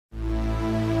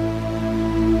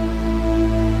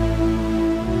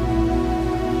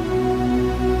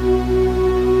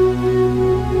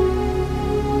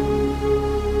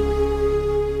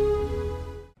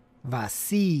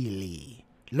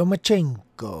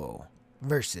Lomachenko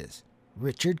versus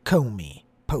Richard Comey.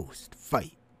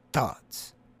 Post-fight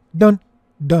thoughts. Dun,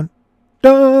 dun,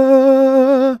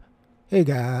 dun! Hey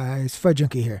guys, Fight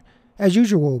Junkie here. As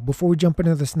usual, before we jump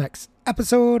into this next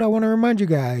episode, I want to remind you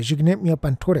guys you can hit me up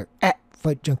on Twitter at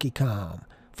FightJunkieCom.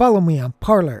 Follow me on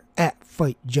Parler at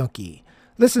FightJunkie.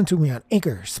 Listen to me on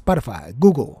Anchor, Spotify,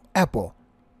 Google, Apple,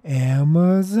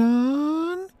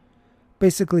 Amazon.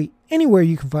 Basically, anywhere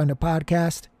you can find a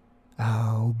podcast,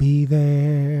 I'll be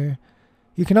there.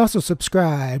 You can also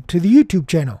subscribe to the YouTube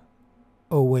channel.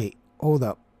 Oh wait, hold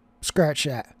up. Scratch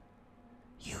that.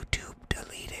 YouTube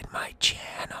deleted my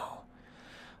channel.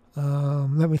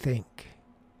 Let me think.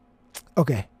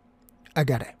 Okay, I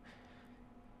got it.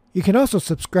 You can also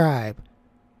subscribe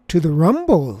to the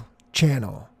Rumble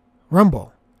channel.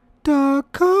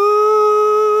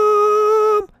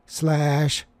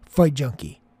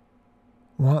 Rumble.com/FightJunkie.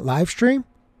 Want live stream?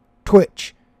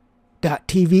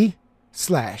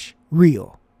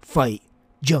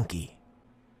 Twitch.tv/RealFightJunkie.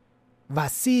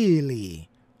 Vasily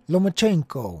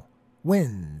Lomachenko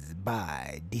wins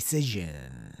by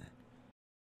decision.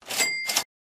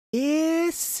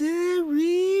 Yes,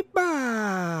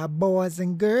 Reba, boys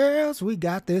and girls, we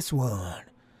got this one.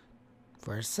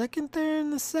 For a second there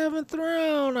in the 7th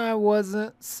round, I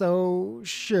wasn't so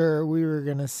sure we were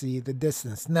going to see the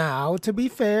distance. Now, to be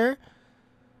fair,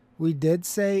 we did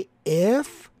say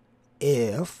if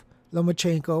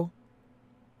Lomachenko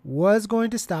was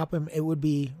going to stop him, it would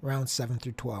be rounds 7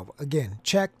 through 12. Again,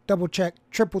 check, double check,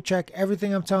 triple check,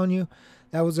 everything I'm telling you.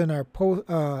 That was in our pre-fight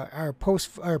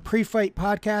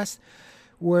podcast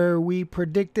where we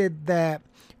predicted that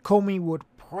Comey would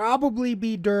probably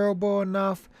be durable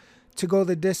enough to go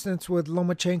the distance with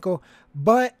Lomachenko,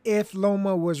 but if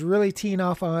Loma was really teeing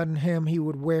off on him, he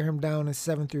would wear him down in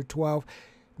 7 through 12.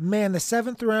 Man, the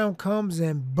 7th round comes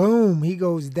and boom, he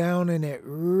goes down, and it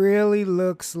really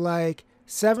looks like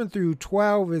 7 through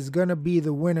 12 is going to be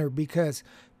the winner because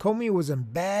Comey was in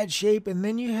bad shape, and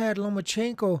then you had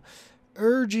Lomachenko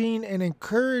urging and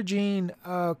encouraging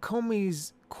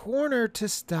Comey's corner to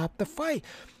stop the fight.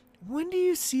 When do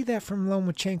you see that from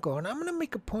Lomachenko? And I'm going to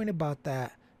make a point about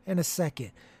that in a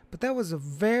second. But that was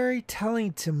very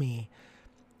telling to me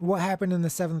what happened in the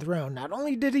 7th round. Not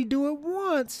only did he do it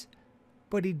once,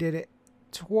 but he did it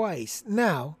twice.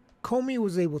 Now, Comey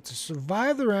was able to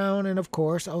survive the round and, of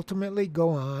course, ultimately go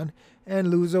on and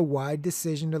lose a wide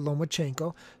decision to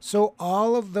Lomachenko. So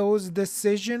all of those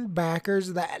decision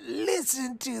backers that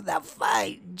listen to the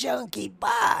Fight Junkie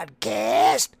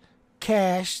podcast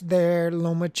cashed their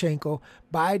Lomachenko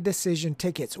by decision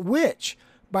tickets, which,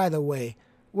 by the way,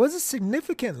 was a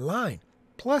significant line.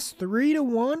 Plus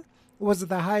 3-1 was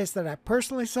the highest that I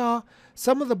personally saw.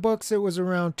 Some of the books, it was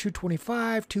around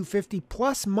 225, 250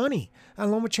 plus money on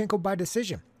Lomachenko by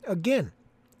decision. Again,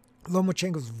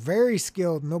 Lomachenko's very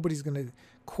skilled. Nobody's going to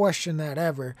question that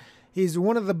ever. He's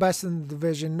one of the best in the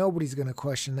division. Nobody's going to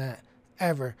question that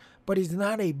ever. But he's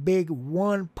not a big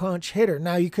one-punch hitter.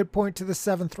 Now, you could point to the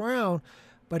 7th round,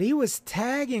 but he was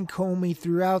tagging Comey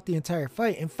throughout the entire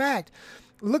fight. In fact,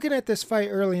 looking at this fight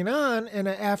early on, and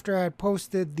after I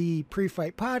posted the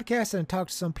pre-fight podcast and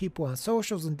talked to some people on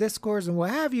socials and Discords and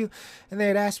what have you, and they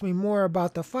had asked me more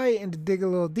about the fight and to dig a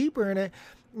little deeper in it,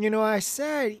 you know, I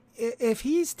said, if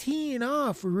he's teeing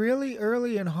off really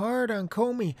early and hard on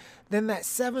Comey, then that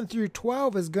 7 through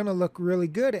 12 is going to look really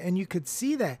good. And you could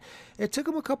see that. It took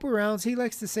him a couple rounds. He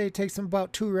likes to say it takes him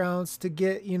about 2 rounds to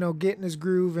get in his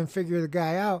groove and figure the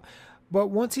guy out. But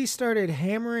once he started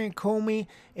hammering Comey,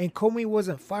 and Comey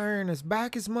wasn't firing his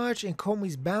back as much, and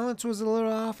Comey's balance was a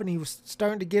little off, and he was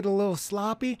starting to get a little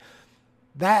sloppy,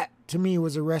 that, to me,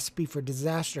 was a recipe for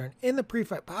disaster. And in the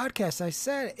pre-fight podcast, I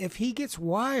said, if he gets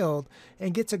wild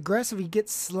and gets aggressive, he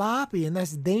gets sloppy, and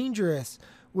that's dangerous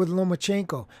with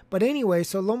Lomachenko. But anyway,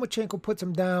 so Lomachenko puts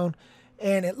him down,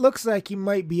 and it looks like he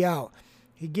might be out.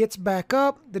 He gets back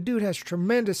up. The dude has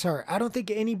tremendous heart. I don't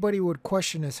think anybody would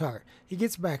question his heart. He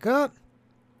gets back up,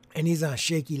 and he's on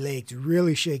shaky legs,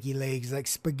 really shaky legs, like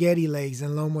spaghetti legs.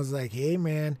 And Loma's like, hey,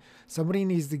 man, somebody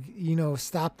needs to,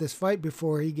 stop this fight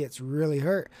before he gets really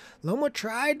hurt. Loma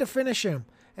tried to finish him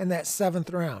in that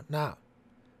 7th round. Now,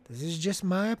 this is just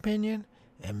my opinion,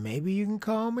 and maybe you can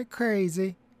call me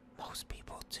crazy. Most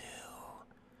people do.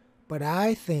 But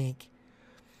I think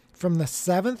from the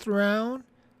 7th round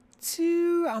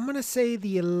to, I'm going to say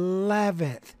the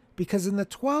 11th, because in the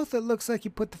 12th, it looks like he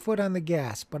put the foot on the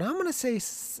gas. But I'm going to say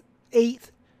 8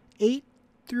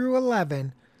 through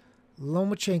 11,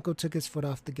 Lomachenko took his foot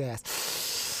off the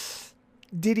gas.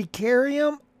 Did he carry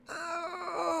him?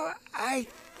 I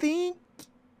think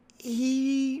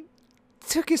he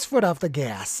took his foot off the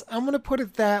gas. I'm going to put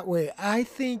it that way. I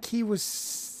think he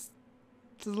was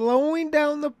slowing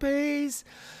down the pace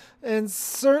and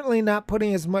certainly not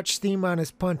putting as much steam on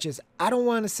his punches. I don't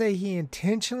want to say he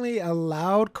intentionally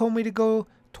allowed Comey to go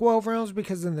 12 rounds,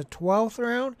 because in the 12th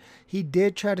round, he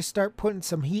did try to start putting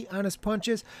some heat on his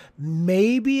punches.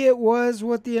 Maybe it was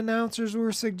what the announcers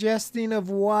were suggesting of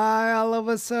why all of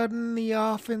a sudden the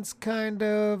offense kind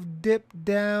of dipped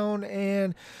down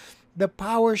and the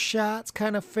power shots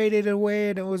kind of faded away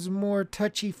and it was more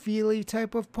touchy-feely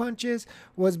type of punches,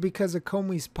 was because of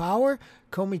Comey's power.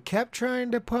 Comey kept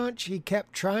trying to punch. He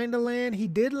kept trying to land. He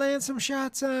did land some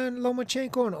shots on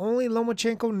Lomachenko, and only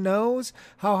Lomachenko knows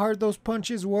how hard those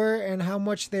punches were and how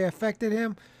much they affected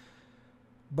him.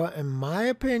 But in my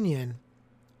opinion,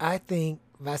 I think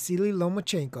Vasily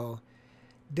Lomachenko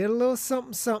did a little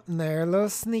something there, a little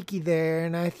sneaky there,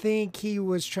 and I think he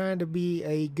was trying to be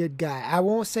a good guy. I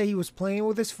won't say he was playing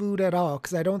with his food at all,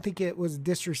 because I don't think it was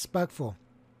disrespectful.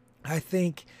 I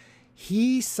think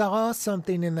he saw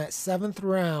something in that 7th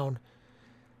round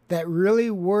that really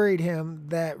worried him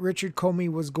that Richard Comey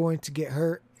was going to get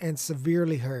hurt and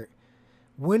severely hurt.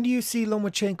 When do you see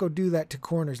Lomachenko do that to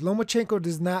corners? Lomachenko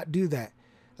does not do that.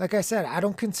 Like I said, I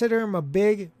don't consider him a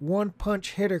big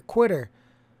one-punch hitter quitter.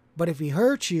 But if he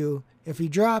hurts you, if he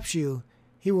drops you,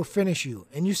 he will finish you.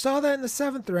 And you saw that in the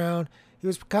 7th round. He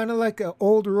was kind of like an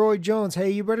old Roy Jones. Hey,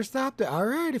 you better stop it. All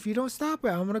right, if you don't stop it,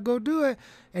 I'm going to go do it.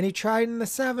 And he tried in the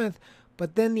 7th.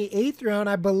 But then the 8th round,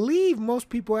 I believe most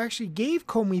people actually gave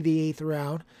Comey the 8th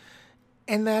round.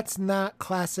 And that's not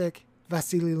classic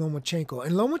Vasily Lomachenko.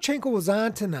 And Lomachenko was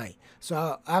on tonight.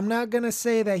 So I'm not going to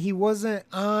say that he wasn't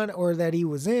on or that he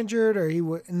was injured or he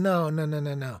was... No.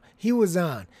 He was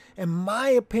on. In my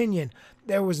opinion,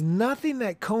 there was nothing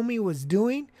that Comey was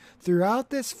doing throughout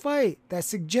this fight that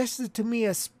suggested to me,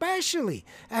 especially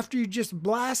after you just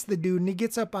blast the dude and he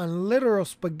gets up on literal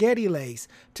spaghetti legs,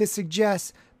 to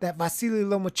suggest that Vasily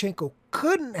Lomachenko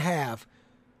couldn't have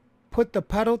put the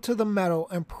pedal to the metal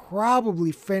and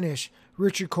probably finish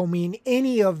Richard Comey in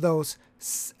any of those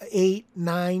 8,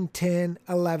 9, 10,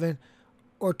 11,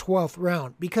 or 12th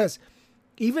round. Because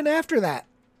even after that,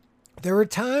 there were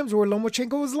times where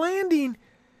Lomachenko was landing,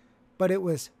 but it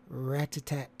was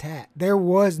rat-a-tat-tat. There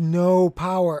was no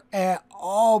power at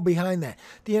all behind that.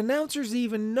 The announcers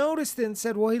even noticed it and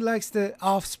said, well, he likes the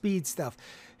off-speed stuff.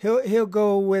 He'll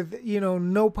go with,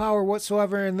 no power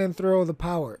whatsoever and then throw the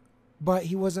power. But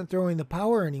he wasn't throwing the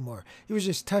power anymore. He was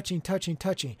just touching.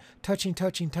 A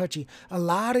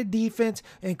lot of defense,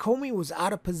 and Comey was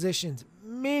out of positions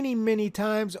many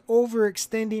times,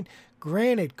 overextending.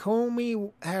 Granted,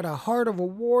 Comey had a heart of a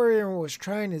warrior and was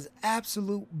trying his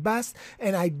absolute best,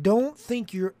 and I don't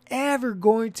think you're ever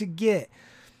going to get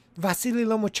Vasily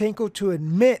Lomachenko to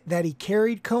admit that he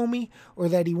carried Comey, or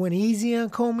that he went easy on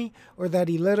Comey, or that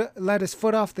he let his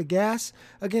foot off the gas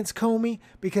against Comey,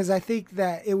 because I think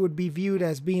that it would be viewed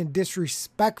as being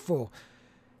disrespectful.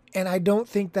 And I don't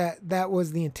think that that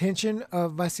was the intention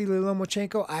of Vasily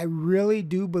Lomachenko. I really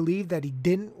do believe that he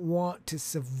didn't want to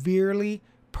severely,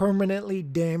 permanently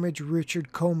damage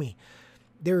Richard Comey.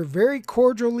 They were very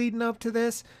cordial leading up to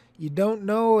this. You don't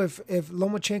know if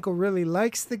Lomachenko really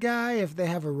likes the guy, if they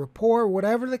have a rapport,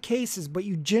 whatever the case is, but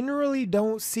you generally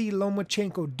don't see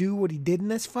Lomachenko do what he did in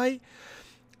this fight.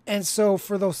 And so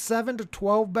for those 7 to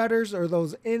 12 bettors, or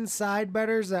those inside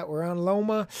bettors that were on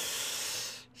Loma,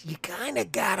 you kind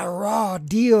of got a raw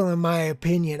deal, in my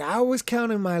opinion. I was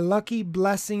counting my lucky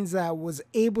blessings that I was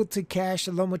able to cash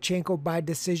Lomachenko by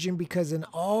decision, because in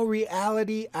all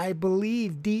reality, I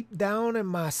believe deep down in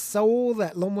my soul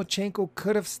that Lomachenko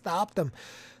could have stopped him.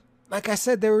 Like I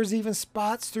said, there was even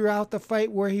spots throughout the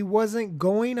fight where he wasn't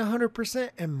going 100%,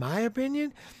 in my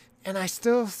opinion. And I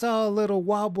still saw a little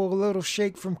wobble, a little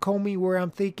shake from Comey, where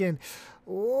I'm thinking,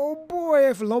 oh boy,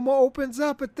 if Loma opens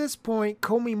up at this point,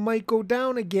 Comey might go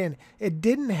down again. It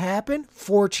didn't happen,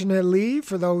 fortunately,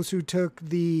 for those who took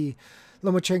the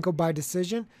Lomachenko by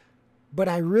decision. But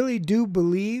I really do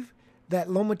believe that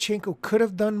Lomachenko could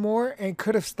have done more and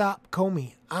could have stopped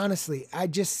Comey. Honestly, I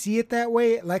just see it that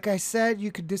way. Like I said,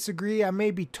 you could disagree. I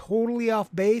may be totally off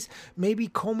base. Maybe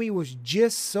Comey was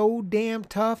just so damn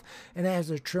tough and has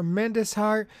a tremendous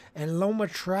heart, and Loma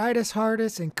tried his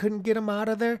hardest and couldn't get him out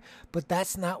of there. But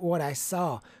that's not what I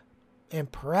saw.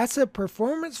 Impressive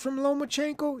performance from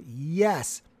Lomachenko?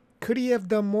 Yes. Could he have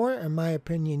done more? In my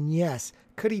opinion, yes.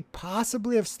 Could he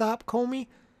possibly have stopped Comey?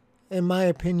 In my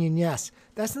opinion, yes.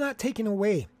 That's not taking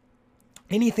away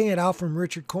anything at all from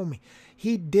Richard Comey.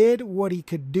 He did what he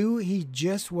could do. He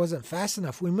just wasn't fast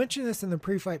enough. We mentioned this in the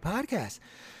pre-fight podcast.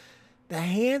 The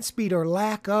hand speed, or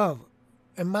lack of,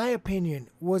 in my opinion,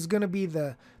 was going to be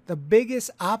the the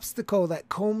biggest obstacle that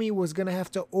Comey was going to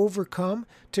have to overcome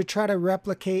to try to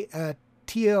replicate a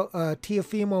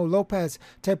Teofimo Lopez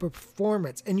type of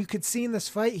performance. And you could see in this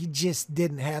fight, he just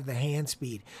didn't have the hand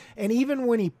speed. And even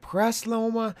when he pressed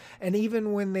Loma, and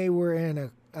even when they were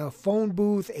in a phone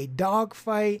booth, a dog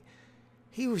fight,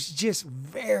 he was just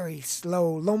very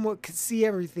slow. Loma could see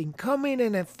everything coming,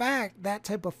 and in fact, that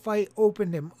type of fight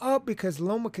opened him up because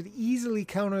Loma could easily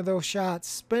counter those shots,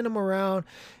 spin them around.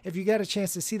 If you got a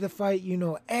chance to see the fight, you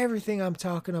know everything I'm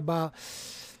talking about.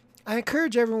 I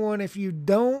encourage everyone, if you're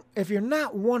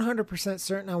not 100%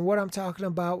 certain on what I'm talking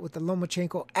about with the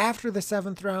Lomachenko after the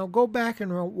 7th round, go back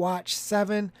and watch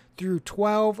 7 through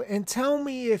 12 and tell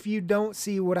me if you don't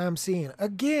see what I'm seeing.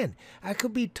 Again, I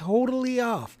could be totally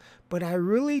off, but I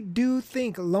really do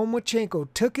think Lomachenko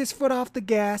took his foot off the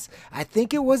gas. I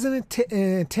think it was an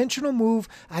intentional move.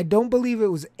 I don't believe it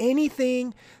was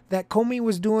anything that Comey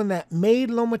was doing that made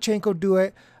Lomachenko do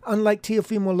it. Unlike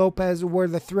Teofimo Lopez, where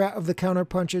the threat of the counter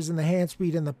punches and the hand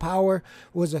speed and the power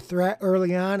was a threat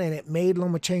early on, and it made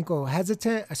Lomachenko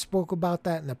hesitant. I spoke about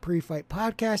that in the pre-fight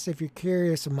podcast if you're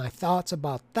curious of my thoughts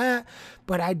about that.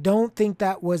 But I don't think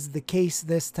that was the case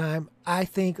this time. I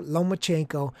think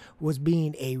Lomachenko was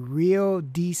being a real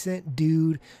decent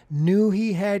dude, knew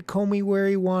he had Comey where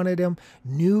he wanted him,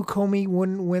 knew Comey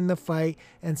wouldn't win the fight,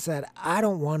 and said, I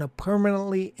don't want to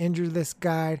permanently injure this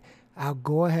guy. I'll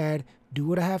go ahead, do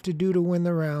what I have to do to win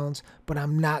the rounds, but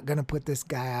I'm not going to put this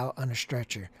guy out on a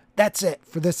stretcher. That's it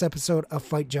for this episode of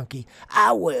Fight Junkie.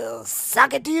 I will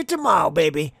suck it to you tomorrow,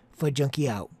 baby. Fight Junkie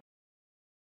out.